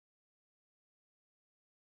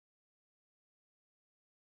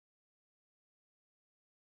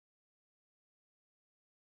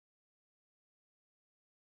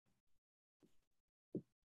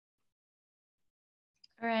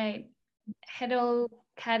All right. Hello,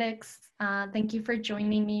 Cadex. Thank you for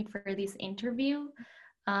joining me for this interview.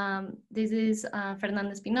 This is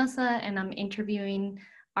Fernanda Espinosa, and I'm interviewing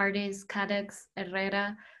artist Cadex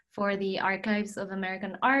Herrera for the Archives of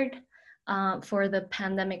American Art for the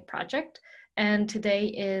Pandemic Project. And today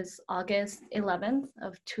is August 11th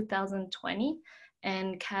of 2020,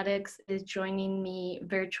 and Cadex is joining me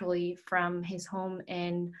virtually from his home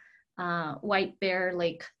in White Bear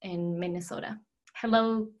Lake in Minnesota.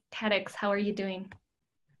 Hello, Cadex, how are you doing?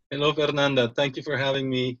 Hello, Fernanda. Thank you for having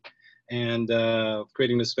me and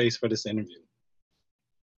creating the space for this interview.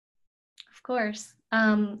 Of course.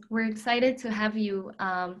 We're excited to have you.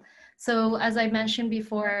 So as I mentioned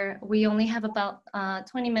before, we only have about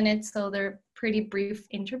 20 minutes, so they're pretty brief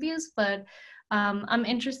interviews, but I'm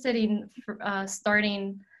interested in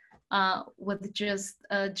starting with just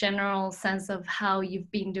a general sense of how you've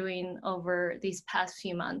been doing over these past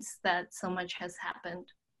few months that so much has happened.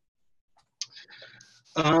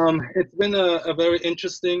 It's been a very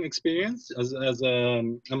interesting experience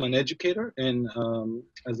I'm an educator and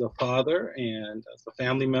as a father and as a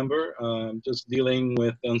family member, just dealing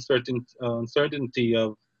with uncertainty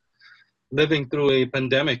of living through a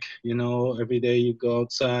pandemic. You know, every day you go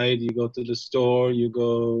outside, you go to the store, you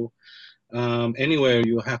go anywhere,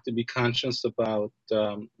 you have to be conscious about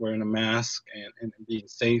wearing a mask and being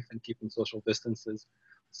safe and keeping social distances.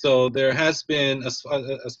 So there has been, as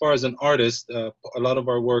far as an artist, a lot of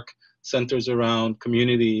our work centers around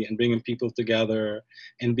community and bringing people together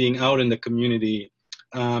and being out in the community.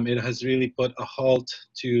 It has really put a halt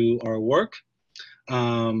to our work.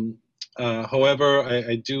 However,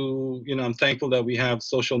 I do, you know, I'm thankful that we have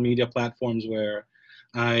social media platforms where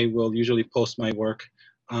I will usually post my work.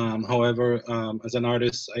 However, as an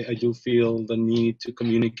artist, I do feel the need to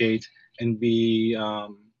communicate and be,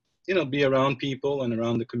 you know, be around people and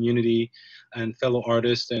around the community and fellow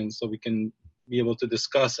artists, and so we can be able to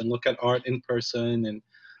discuss and look at art in person. And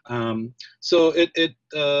so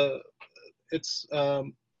it's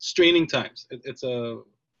straining times. It's a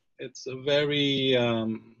very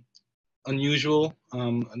unusual.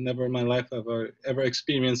 Never in my life have I ever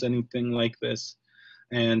experienced anything like this,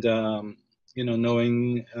 and you know,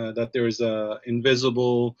 knowing that there is a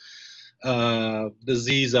invisible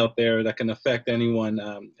disease out there that can affect anyone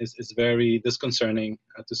is very disconcerting,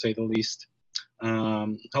 to say the least.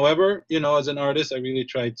 However, you know, as an artist, I really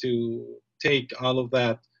try to take all of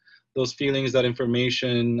that, those feelings, that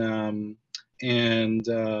information, and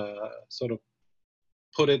sort of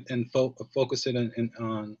put it and focus it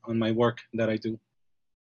on my work that I do.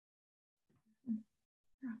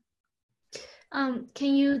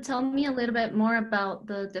 Can you tell me a little bit more about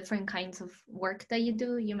the different kinds of work that you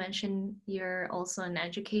do? You mentioned you're also an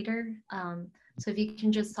educator. So if you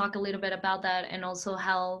can just talk a little bit about that, and also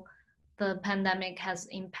how the pandemic has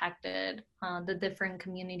impacted the different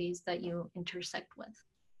communities that you intersect with.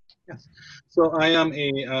 Yes. So I am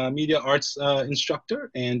a media arts instructor,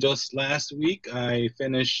 and just last week I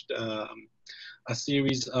finished a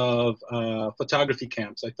series of photography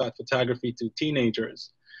camps. I taught photography to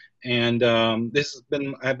teenagers. And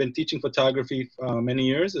I've been teaching photography for many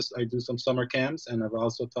years. I do some summer camps, and I've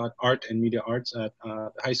also taught art and media arts at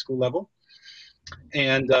the high school level.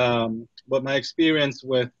 And but my experience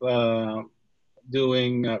with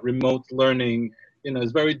doing remote learning, you know,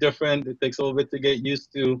 is very different. It takes a little bit to get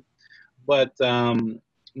used to. But the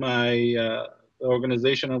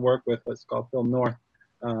organization I work with, it's called Film North.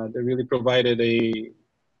 They really provided a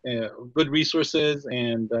good resources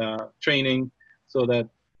and training so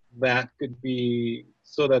that could be,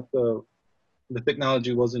 so that the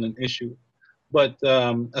technology wasn't an issue. But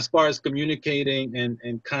as far as communicating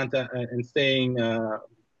and contact and staying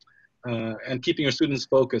and keeping your students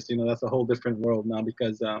focused, you know, that's a whole different world now,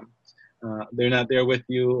 because they're not there with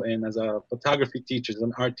you. And as a photography teacher, as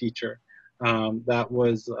an art teacher, that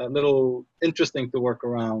was a little interesting to work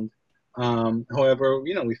around. However,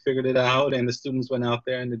 you know, we figured it out, and the students went out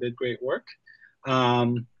there and they did great work.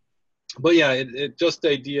 But yeah, it just the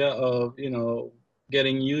idea of, you know,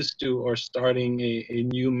 getting used to or starting a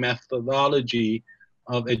new methodology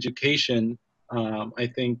of education. I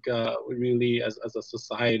think we really, as a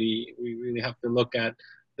society, we really have to look at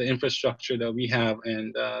the infrastructure that we have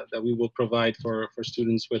and that we will provide for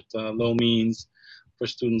students with low means, for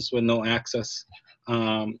students with no access,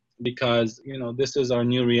 because, you know, this is our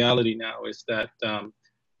new reality now, is that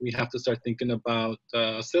we have to start thinking about,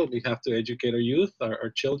 still we have to educate our youth, our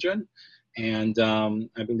children, and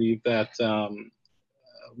I believe that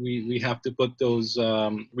we have to put those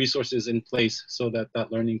resources in place so that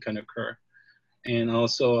that learning can occur. And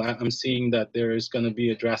also I'm seeing that there is going to be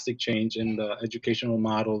a drastic change in the educational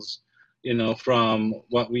models you know, from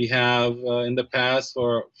what we have in the past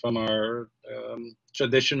or from our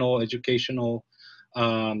traditional educational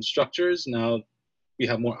structures. Now we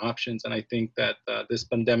have more options, and I think that this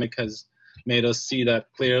pandemic has made us see that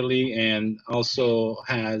clearly, and also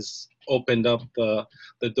has opened up the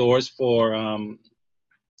doors for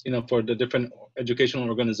you know, for the different educational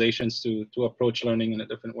organizations to approach learning in a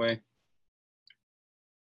different way.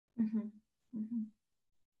 Mm-hmm.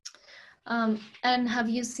 Mm-hmm. And have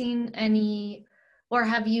you seen any, or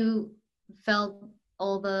have you felt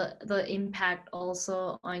all the impact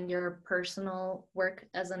also on your personal work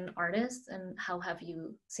as an artist, and how have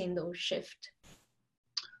you seen those shift?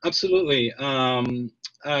 Absolutely.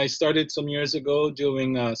 I started some years ago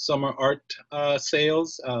doing summer art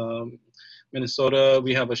sales. Minnesota,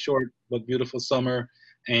 we have a short but beautiful summer,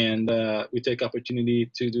 and we take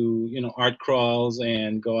opportunity to do, you know, art crawls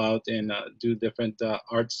and go out and do different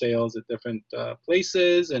art sales at different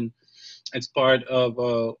places, and it's part of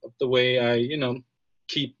the way I, you know,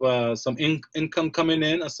 keep some income coming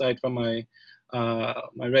in aside from my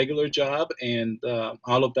my regular job, and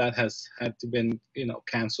all of that has had to been, you know,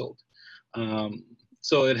 canceled. Um,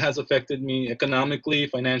 so it has affected me economically,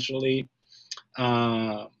 financially.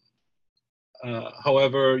 Uh,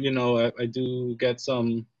 However, you know, I do get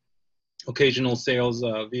some occasional sales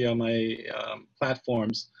via my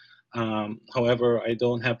platforms. However, I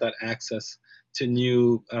don't have that access to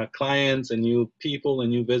new clients and new people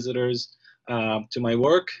and new visitors to my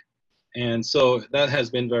work. And so that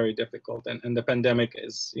has been very difficult. And the pandemic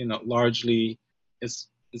is, you know, largely is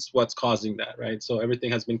what's causing that, right? So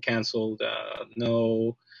everything has been canceled.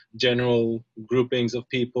 No general groupings of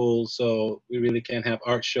people. So we really can't have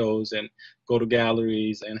art shows and go to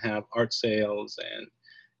galleries and have art sales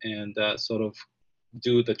and sort of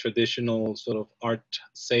do the traditional sort of art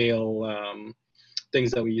sale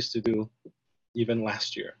things that we used to do even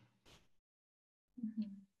last year. Mm-hmm.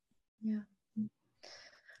 Yeah.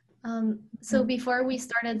 So before we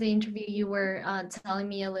started the interview, you were telling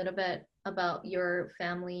me a little bit about your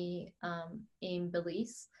family in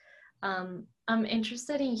Belize. I'm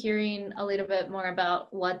interested in hearing a little bit more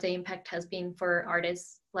about what the impact has been for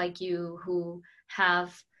artists like you who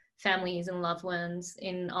have families and loved ones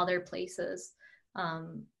in other places,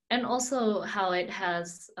 and also how it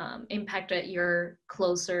has impacted your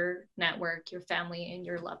closer network, your family and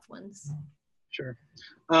your loved ones. Sure.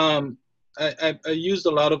 I used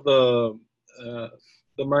a lot of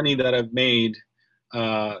the money that I've made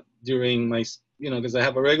during my, you know, because I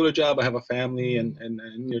have a regular job, I have a family, and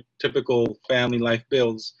your typical family life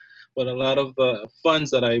bills. But a lot of the funds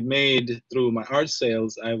that I made through my art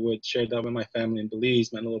sales, I would share that with my family in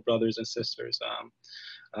Belize, my little brothers and sisters.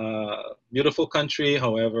 Beautiful country,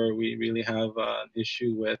 however, we really have an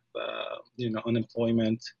issue with, you know,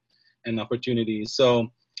 unemployment and opportunities. So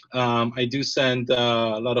I do send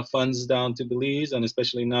a lot of funds down to Belize, and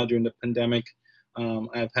especially now during the pandemic,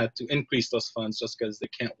 I've had to increase those funds just because they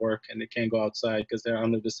can't work and they can't go outside because they're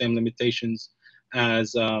under the same limitations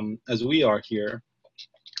as we are here.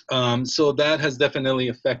 So that has definitely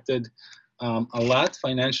affected a lot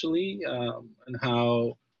financially, and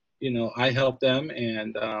how, you know, I help them,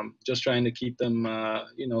 and just trying to keep them,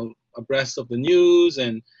 you know, abreast of the news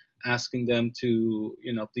and asking them to,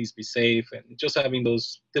 you know, please be safe, and just having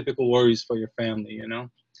those typical worries for your family, you know.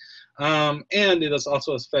 And it has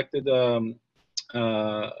also affected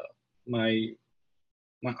my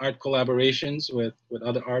art collaborations with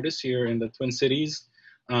other artists here in the Twin Cities.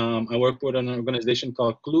 I work with an organization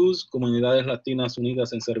called CLUS, Comunidades Latinas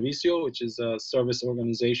Unidas en Servicio, which is a service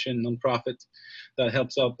organization, nonprofit, that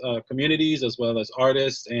helps out communities as well as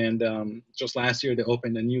artists. And just last year, they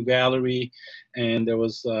opened a new gallery, and there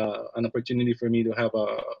was an opportunity for me to have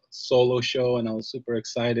a solo show, and I was super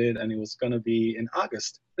excited, and it was going to be in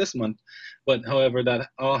August, this month. But however, that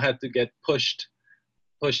all had to get pushed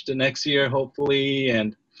to next year, hopefully.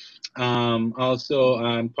 And also,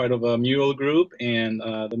 I'm part of a mural group, and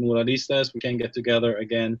the muralistas, we can't get together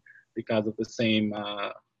again because of the same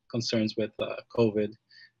concerns with COVID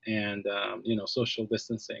and, you know, social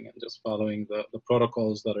distancing, and just following the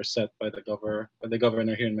protocols that are set by the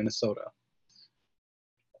governor here in Minnesota.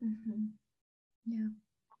 Mm-hmm. Yeah.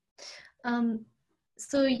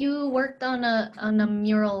 So you worked on a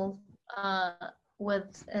mural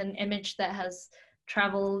with an image that has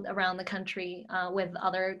traveled around the country with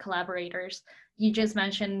other collaborators. You just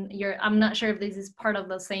mentioned I'm not sure if this is part of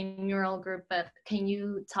the same mural group, but can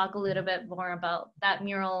you talk a little bit more about that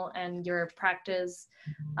mural and your practice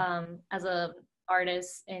as an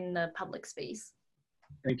artist in the public space?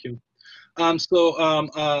 Thank you.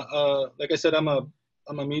 Like I said, I'm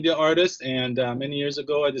a media artist, and many years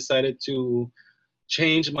ago I decided to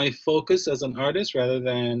change my focus as an artist rather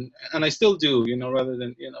than, and I still do, you know, rather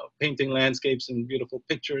than, you know, painting landscapes and beautiful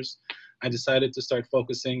pictures, I decided to start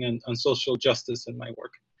focusing on social justice in my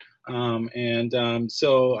work.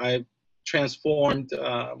 So I transformed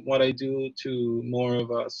what I do to more of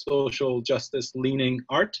a social justice leaning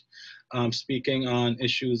art, speaking on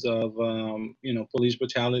issues of, you know, police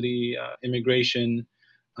brutality, immigration,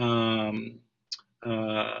 um,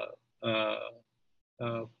 uh, uh,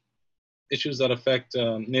 uh, issues that affect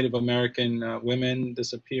Native American women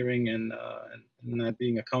disappearing and not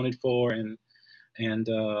being accounted for, and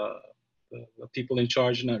the people in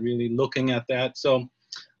charge not really looking at that. So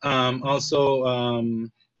also,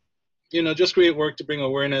 you know, just create work to bring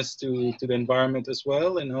awareness to the environment as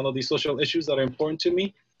well, and all of these social issues that are important to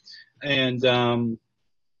me. And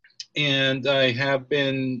I have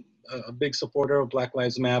been a big supporter of Black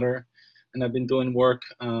Lives Matter, and I've been doing work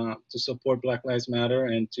to support Black Lives Matter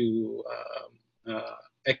and to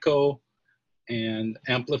echo and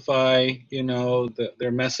amplify, you know,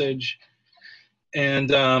 their message.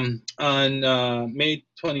 And on May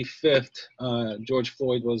 25th, George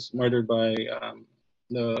Floyd was murdered by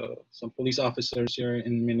some police officers here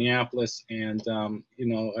in Minneapolis, and you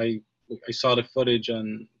know, I saw the footage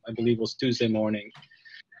on, I believe it was Tuesday morning,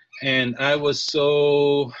 and I was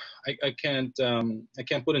so I can't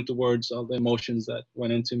put into words all the emotions that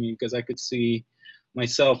went into me, because I could see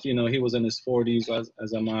myself. You know, he was in his 40s,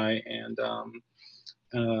 as am I, and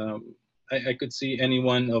I could see any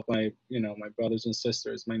one of my, you know, my brothers and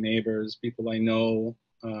sisters, my neighbors, people I know,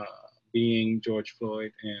 being George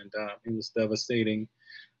Floyd, and it was devastating.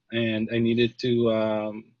 And I needed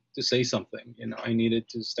to say something. You know, I needed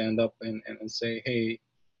to stand up and say, hey,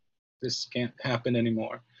 this can't happen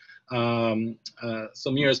anymore.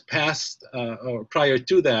 Some years past, or prior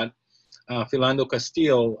to that, Philando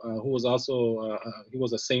Castile, who was also, he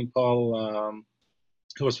was a St. Paul,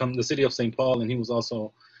 he was from the city of St. Paul, and he was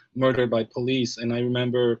also murdered by police. And I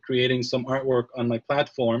remember creating some artwork on my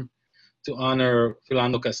platform to honor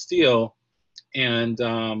Philando Castile. And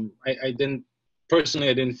I didn't, personally,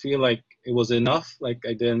 I didn't feel like it was enough. Like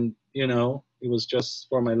I didn't, you know, it was just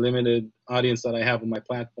for my limited audience that I have on my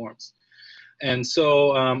platforms. And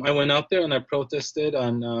so I went out there and I protested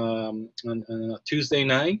on a Tuesday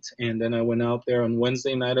night, and then I went out there on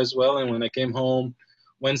Wednesday night as well. And when I came home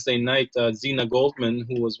Wednesday night, Zena Goldman,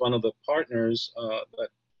 who was one of the partners that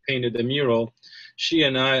painted the mural, she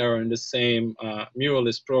and I are in the same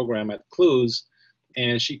muralist program at Clues.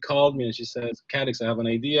 And she called me and she says, Cadex, I have an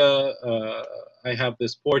idea. I have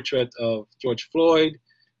this portrait of George Floyd.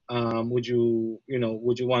 Would you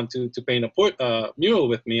want to paint a mural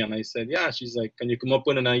with me? And I said, yeah. She's like, can you come up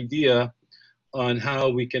with an idea on how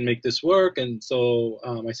we can make this work? And so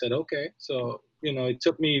I said, okay. So, you know, it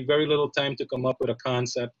took me very little time to come up with a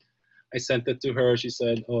concept. I sent it to her. She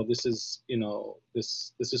said, oh, this is, you know,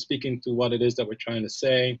 this is speaking to what it is that we're trying to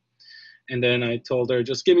say. And then I told her,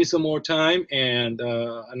 just give me some more time and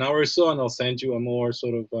an hour or so, and I'll send you a more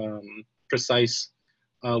sort of precise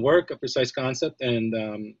work, a precise concept. And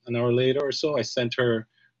an hour later or so, I sent her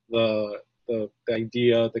the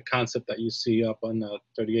idea, the concept that you see up on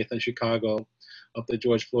 38th and Chicago of the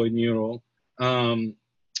George Floyd mural. It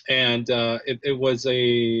was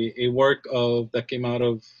a work that came out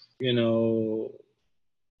of, you know,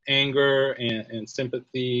 anger and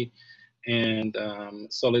sympathy and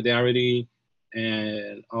solidarity,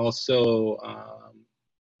 and also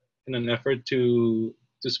in an effort to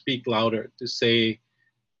speak louder, to say,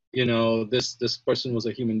 you know, this person was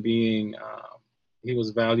a human being. He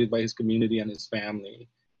was valued by his community and his family.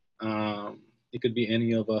 It could be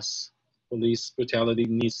any of us. Police brutality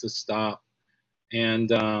needs to stop.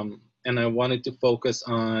 And I wanted to focus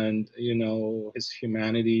on, you know, his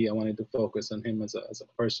humanity. I wanted to focus on him as a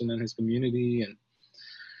person and his community. And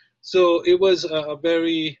so it was a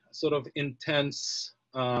very sort of intense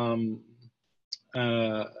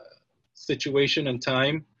situation and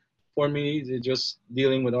time for me, just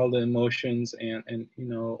dealing with all the emotions and you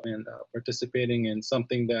know, and participating in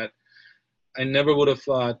something that I never would have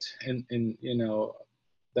thought in you know,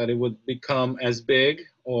 that it would become as big,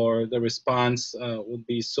 or the response would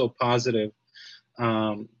be so positive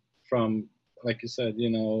from, like you said,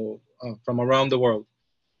 you know, from around the world.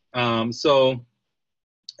 So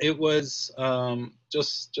it was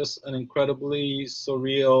just an incredibly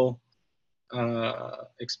surreal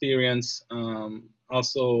experience,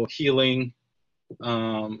 also healing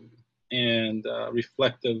and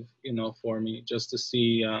reflective, you know, for me, just to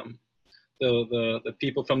see the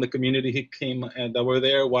people from the community who came and that were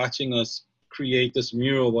there watching us create this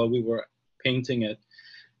mural while we were painting it,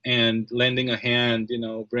 and lending a hand, you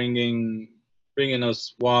know, bringing bringing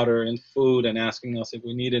us water and food and asking us if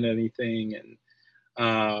we needed anything, and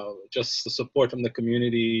just the support from the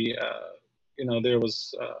community. You know, there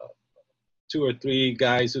was 2 or 3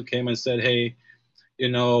 guys who came and said, hey, you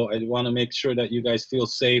know, I want to make sure that you guys feel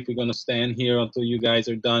safe. We're going to stand here until you guys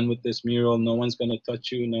are done with this mural. No one's going to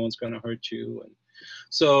touch you. No one's going to hurt you. And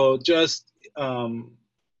so just, and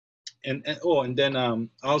then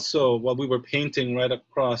also while we were painting right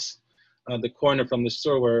across the corner from the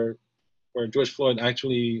store where George Floyd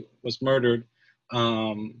actually was murdered,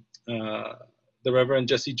 the Reverend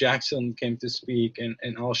Jesse Jackson came to speak, and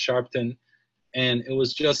Al Sharpton. And it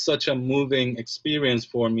was just such a moving experience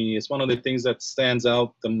for me. It's one of the things that stands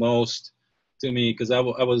out the most to me, because I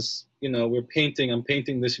was, you know, I'm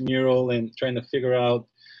painting this mural and trying to figure out,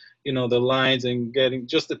 you know, the lines and getting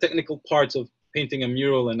just the technical parts of painting a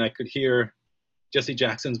mural. And I could hear Jesse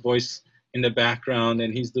Jackson's voice in the background,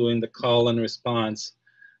 and he's doing the call and response,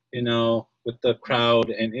 you know, with the crowd.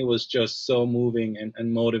 And it was just so moving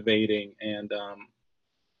and motivating. And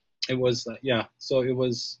it was, yeah, so it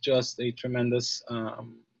was just a tremendous,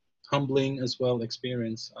 humbling as well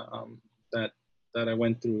experience that I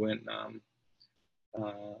went through. And,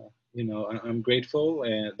 you know, I'm grateful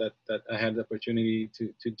and that I had the opportunity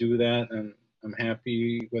to do that. And I'm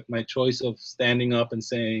happy with my choice of standing up and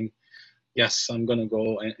saying, yes, I'm going to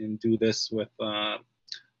go and do this with the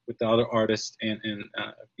other artists and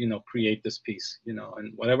you know, create this piece, you know,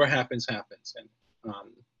 and whatever happens, happens.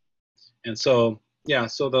 And so, yeah,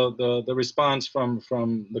 so the response from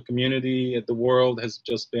the community, the world has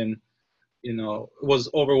just been, you know, was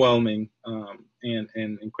overwhelming,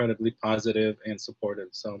 and incredibly positive and supportive.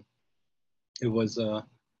 So it was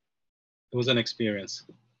an experience.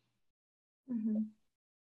 Mm-hmm.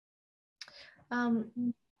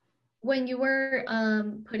 When you were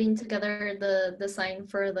putting together the design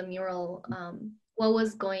for the mural, what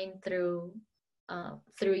was going through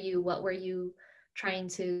you? What were you trying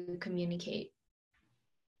to communicate?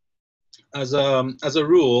 As a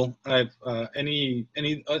rule, I've any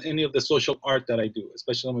of the social art that I do,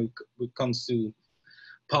 especially when it comes to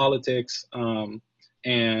politics and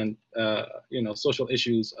you know, social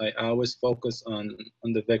issues, I always focus on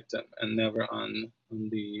the victim and never on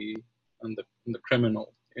the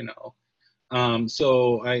criminal, you know.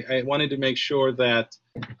 So I wanted to make sure that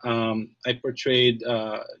I portrayed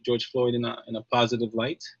George Floyd in a positive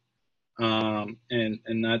light, and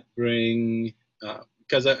not bring,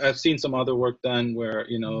 because I've seen some other work done where,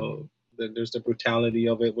 you know, there's the brutality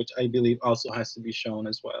of it, which I believe also has to be shown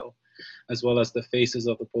as well as the faces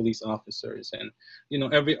of the police officers. And, you know,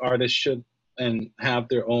 every artist should and have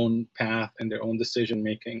their own path and their own decision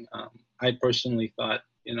making. I personally thought,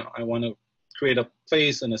 you know, I want to create a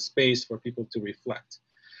place and a space for people to reflect.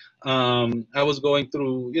 I was going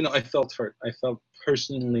through, you know, I felt hurt. I felt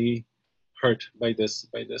personally hurt by this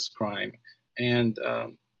crime. And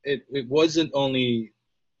it wasn't only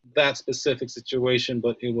that specific situation,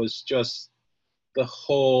 but it was just the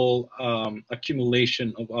whole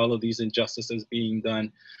accumulation of all of these injustices being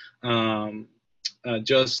done.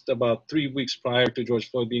 Just about 3 weeks prior to George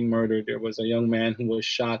Floyd being murdered, there was a young man who was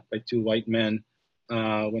shot by 2 white men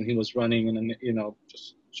when he was running and, you know,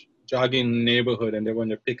 just jogging in the neighborhood, and they were in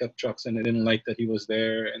their pickup trucks, and they didn't like that he was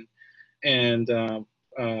there. And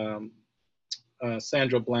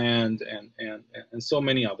Sandra Bland and so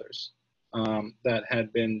many others that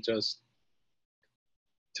had been just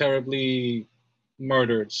terribly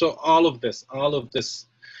murdered. So all of this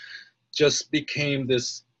just became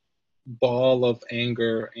this ball of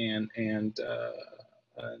anger and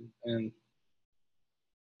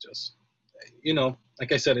just, you know,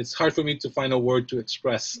 like I said, it's hard for me to find a word to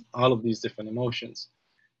express all of these different emotions.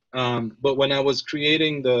 But when I was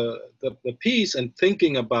creating the piece and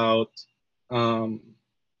thinking about what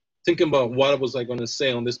was I going to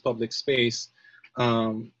say on this public space,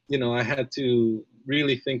 you know, I had to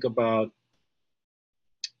really think about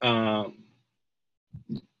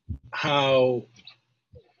how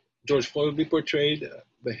George Floyd would be portrayed,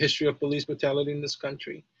 the history of police brutality in this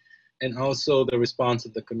country, and also the response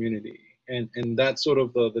of the community. And that's sort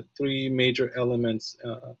of the 3 major elements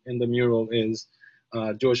in the mural is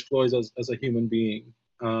George Floyd as a human being.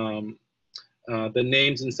 The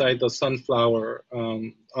names inside the sunflower,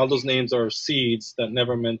 all those names are seeds that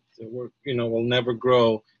never will never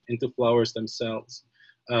grow into flowers themselves.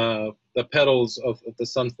 The petals of the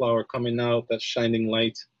sunflower coming out, that shining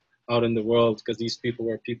light out in the world, because these people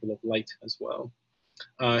were people of light as well.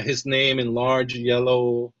 His name in large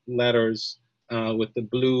yellow letters with the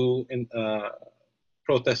blue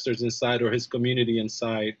protesters inside, or his community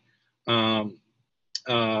inside.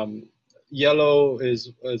 Yellow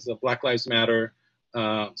is a Black Lives Matter,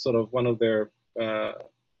 sort of one of their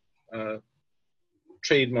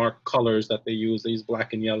trademark colors that they use. They use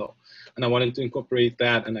black and yellow, and I wanted to incorporate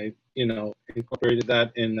that, and I, incorporated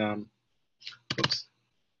that in. Oops,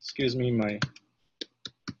 excuse me, my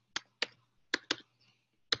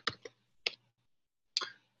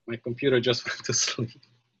computer just went to sleep.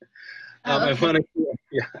 Oh, I okay. wanted to,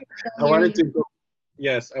 yeah, I wanted to,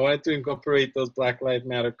 yes, I wanted to incorporate those Black Lives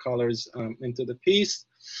Matter colors into the piece.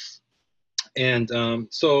 And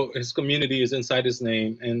so his community is inside his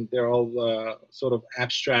name, and they're all sort of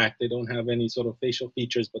abstract. They don't have any sort of facial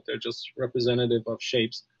features, but they're just representative of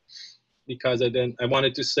shapes. Because I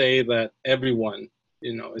wanted to say that everyone,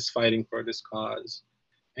 is fighting for this cause.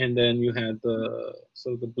 And then you had the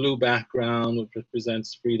blue background, which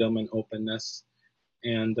represents freedom and openness.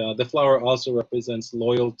 And the flower also represents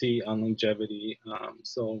loyalty and longevity.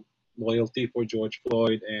 So loyalty for George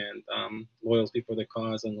Floyd, and loyalty for the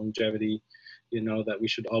cause, and longevity, that we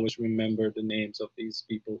should always remember the names of these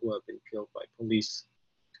people who have been killed by police.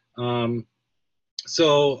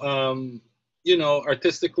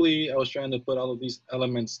 Artistically, I was trying to put all of these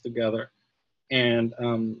elements together, and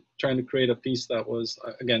trying to create a piece that was,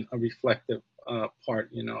 again, a reflective part,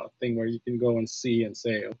 a thing where you can go and see and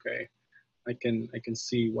say, okay, I can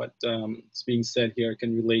see what is being said here. I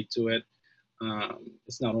can relate to it.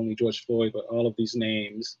 It's not only George Floyd, but all of these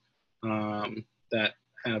names that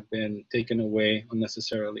have been taken away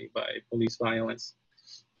unnecessarily by police violence.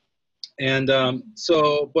 And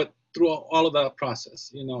but through all of that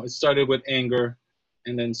process, it started with anger,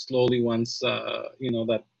 and then slowly, once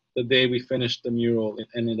that the day we finished the mural, it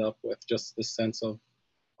ended up with just this sense of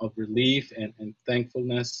relief and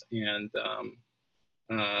thankfulness, and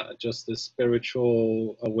just this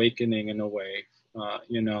spiritual awakening in a way,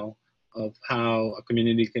 of how a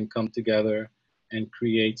community can come together and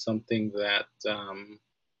create something that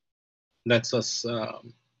lets us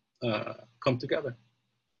come together.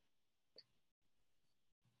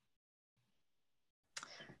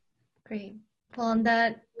 Great. Well, on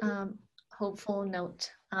that hopeful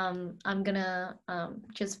note, I'm gonna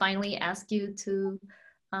just finally ask you to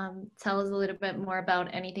tell us a little bit more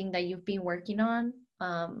about anything that you've been working on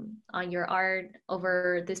your art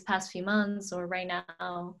over this past few months or right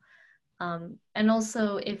now. And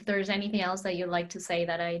also if there's anything else that you'd like to say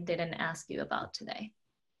that I didn't ask you about today.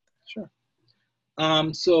 Sure.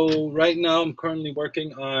 So right now I'm currently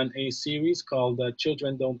working on a series called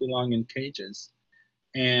Children Don't Belong in Cages.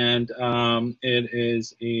 And it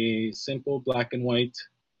is a simple black and white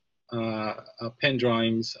pen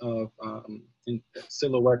drawings of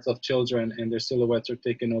silhouettes of children, and their silhouettes are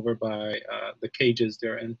taken over by the cages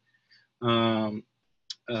they're in.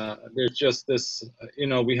 There's just this,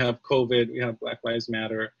 we have COVID, we have Black Lives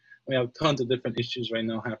Matter, we have tons of different issues right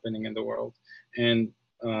now happening in the world. And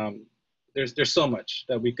there's so much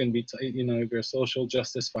that we can be, if you're a social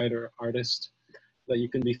justice fighter, artist, that you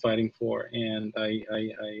can be fighting for. And I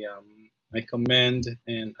commend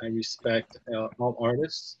and I respect all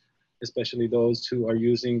artists, especially those who are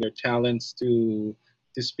using their talents to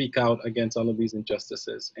speak out against all of these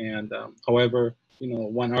injustices. And however,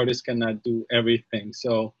 one artist cannot do everything.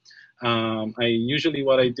 So I usually,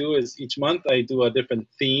 what I do is each month I do a different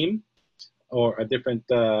theme or a different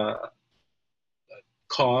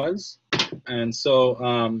cause. And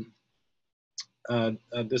so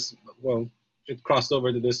it crossed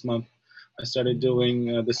over to this month. I started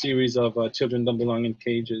doing the series of Children Don't Belong in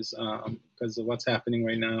Cages because of what's happening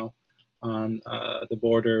right now on the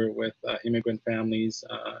border with immigrant families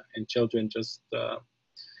and children just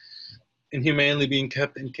inhumanely being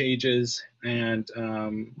kept in cages, and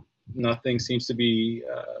nothing seems to be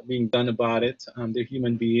being done about it. They're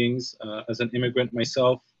human beings. As an immigrant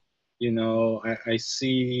myself, I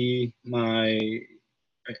see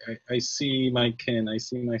I see my kin, I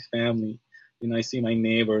see my family, I see my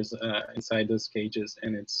neighbors inside those cages,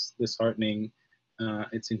 and it's disheartening.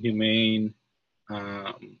 It's inhumane,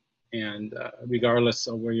 and regardless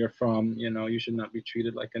of where you're from, you should not be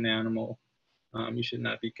treated like an animal. You should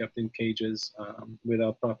not be kept in cages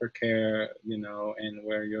without proper care, and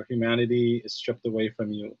where your humanity is stripped away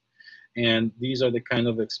from you. And these are the kind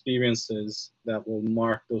of experiences that will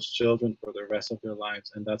mark those children for the rest of their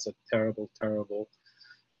lives. And that's a terrible, terrible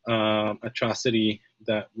atrocity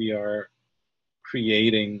that we are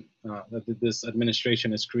creating, that this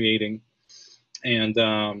administration is creating. And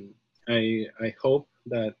I hope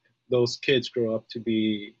that those kids grow up to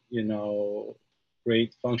be,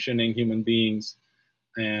 great functioning human beings.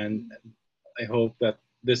 And I hope that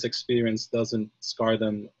this experience doesn't scar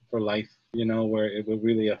them for life, where it will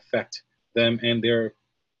really affect them and their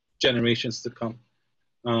generations to come.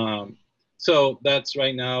 So that's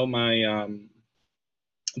right now my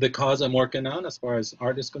the cause I'm working on as far as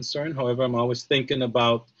art is concerned. However, I'm always thinking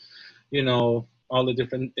about, you know, all the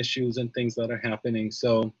different issues and things that are happening.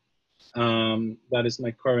 So that is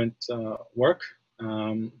my current work.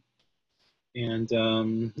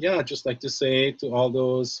 Yeah, I'd just like to say to all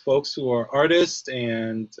those folks who are artists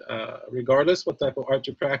and regardless what type of art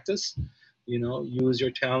you practice, you know, use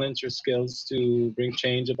your talents, your skills to bring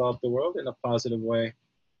change about the world in a positive way.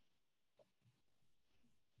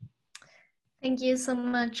 Thank you so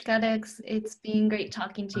much, Cadex. It's been great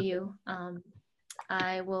talking to you.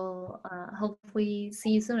 I will hopefully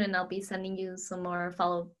see you soon, and I'll be sending you some more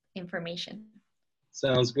follow-up information.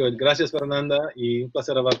 Sounds good. Gracias, Fernanda, y un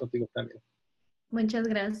placer hablar contigo también. Muchas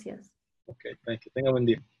gracias. Okay, thank you. Tenga buen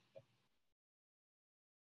día.